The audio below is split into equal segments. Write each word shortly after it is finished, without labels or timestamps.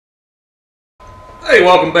Hey,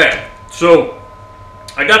 welcome back. So,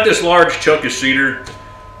 I got this large chunk of cedar,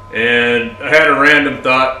 and I had a random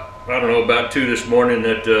thought, I don't know, about 2 this morning,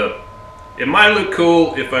 that it might look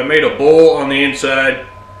cool if I made a bowl on the inside,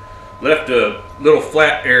 left a little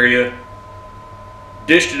flat area,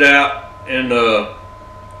 dished it out, and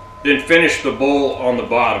then finished the bowl on the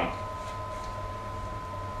bottom,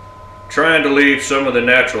 trying to leave some of the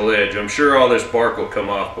natural edge. I'm sure all this bark will come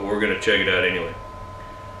off, but we're going to check it out anyway.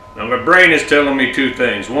 Now my brain is telling me 2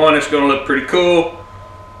 things. 1, it's going to look pretty cool.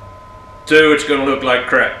 2, it's going to look like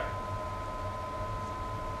crap.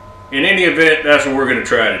 In any event, that's what we're going to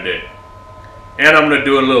try today. And I'm going to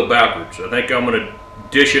do it a little backwards. I think I'm going to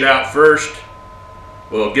dish it out first.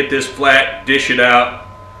 Well, get this flat, dish it out,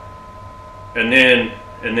 and then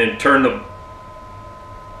turn the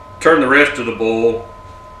rest of the bowl,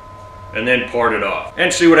 and then part it off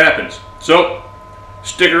and see what happens. So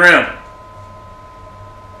stick around.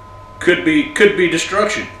 Could be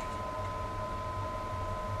destruction.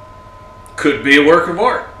 Could be a work of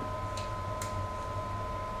art.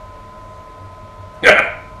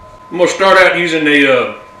 Yeah. I'm gonna start out using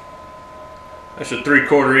that's a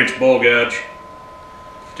 3/4 inch bowl gouge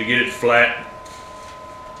to get it flat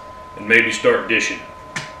and maybe start dishing.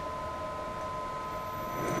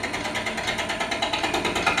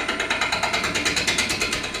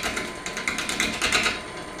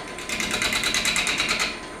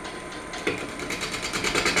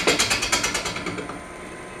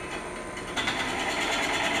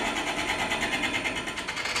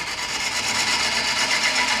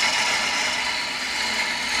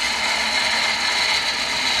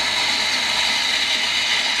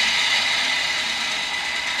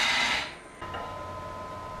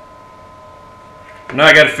 Now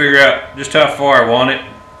I got to figure out just how far I want it,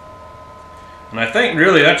 and I think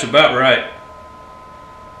really that's about right.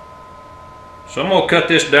 So I'm going to cut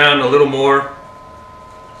this down a little more.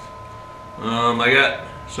 I got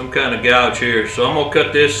some kind of gouge here, so I'm going to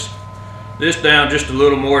cut this down just a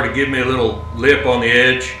little more to give me a little lip on the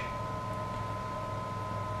edge.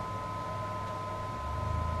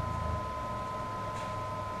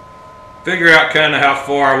 Figure out kind of how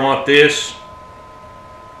far I want this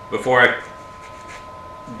before I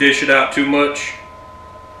dish it out too much,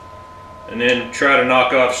 and then try to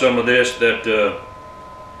knock off some of this that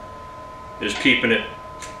is keeping it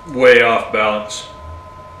way off balance.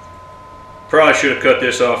 Probably should have cut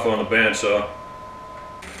this off on the bandsaw.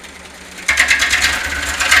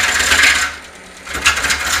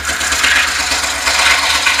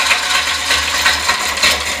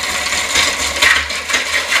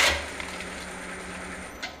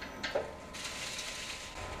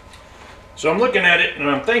 So I'm looking at it and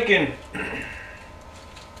I'm thinking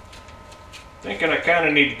I kind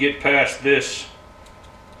of need to get past this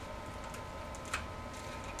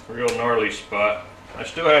real gnarly spot. I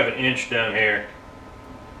still have an inch down here.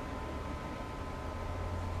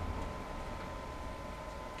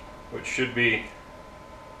 Which should be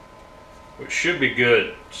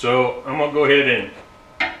good. So I'm gonna go ahead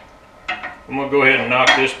and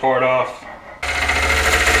knock this part off.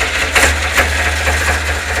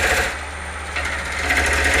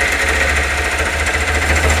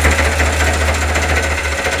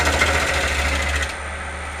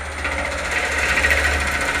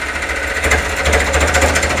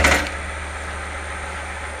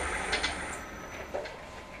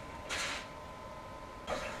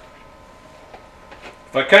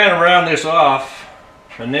 If I kind of round this off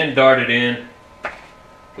and then dart it in,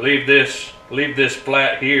 leave this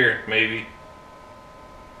flat here maybe.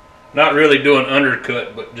 Not really do an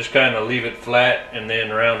undercut, but just kind of leave it flat and then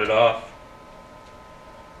round it off.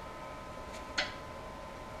 I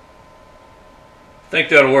think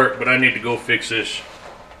that'll work, but I need to go fix this.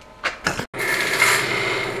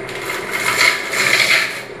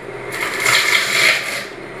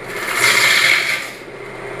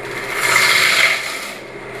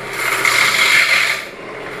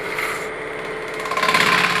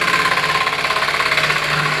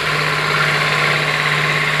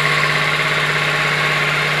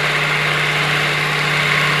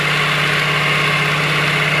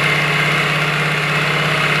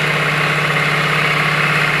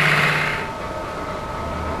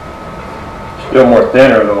 Still more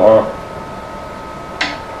thinner though, huh?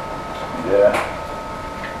 Yeah.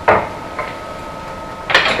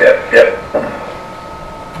 Yep.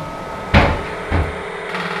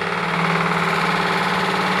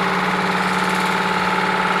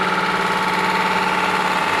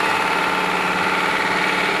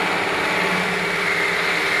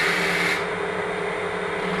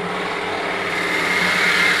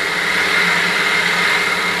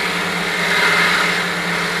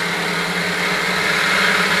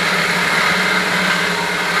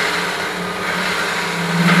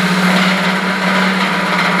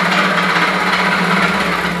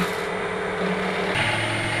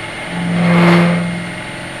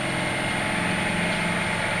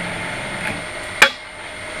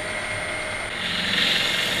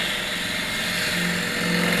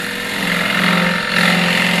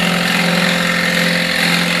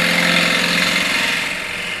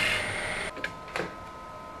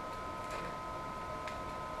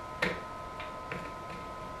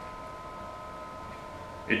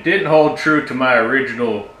 it didn't hold true to my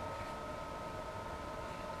original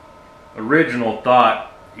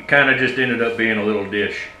thought. It kind of just ended up being a little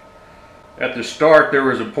dish. At the start, there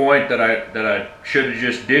was a point that I should have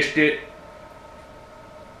just dished it,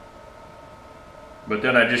 but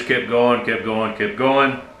then I just kept going.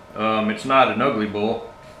 It's not an ugly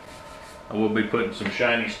bull. I will be putting some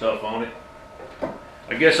shiny stuff on it.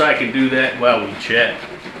 I guess I can do that while we chat.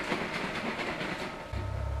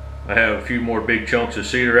 I have a few more big chunks of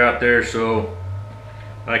cedar out there, so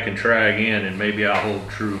I can try again and maybe I'll hold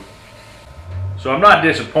true. So I'm not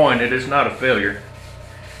disappointed. It's not a failure.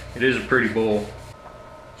 It is a pretty bull.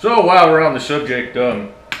 So while we're on the subject, you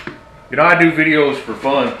know, I do videos for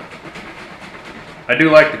fun. I do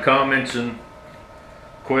like the comments and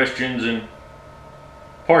questions and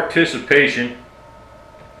participation.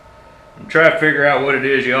 I'm trying to figure out what it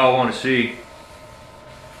is y'all want to see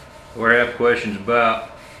or have questions about.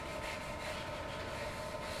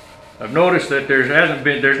 I've noticed that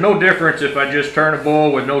there's no difference if I just turn a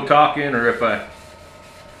bull with no talking or if I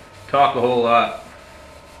talk a whole lot.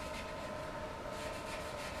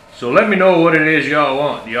 So let me know what it is y'all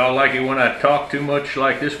want. Y'all like it when I talk too much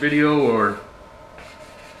like this video, or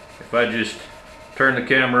if I just turn the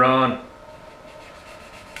camera on,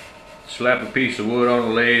 slap a piece of wood on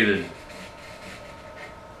the lathe and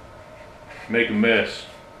make a mess.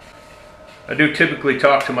 I do typically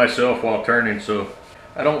talk to myself while turning, so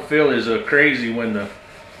I don't feel as crazy when the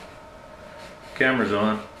camera's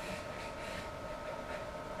on.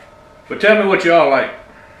 But tell me what y'all like.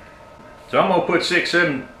 So I'm gonna put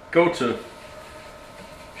 6-7 coats of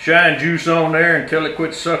shine juice on there until it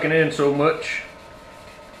quits sucking in so much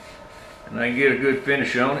and I can get a good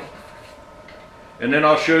finish on it. And then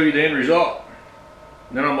I'll show you the end result.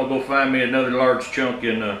 Then I'm gonna go find me another large chunk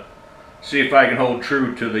and see if I can hold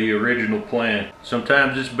true to the original plan.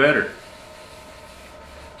 Sometimes it's better.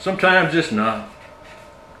 Sometimes it's not.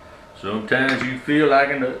 Sometimes you feel like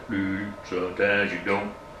a nut, sometimes you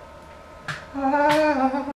don't.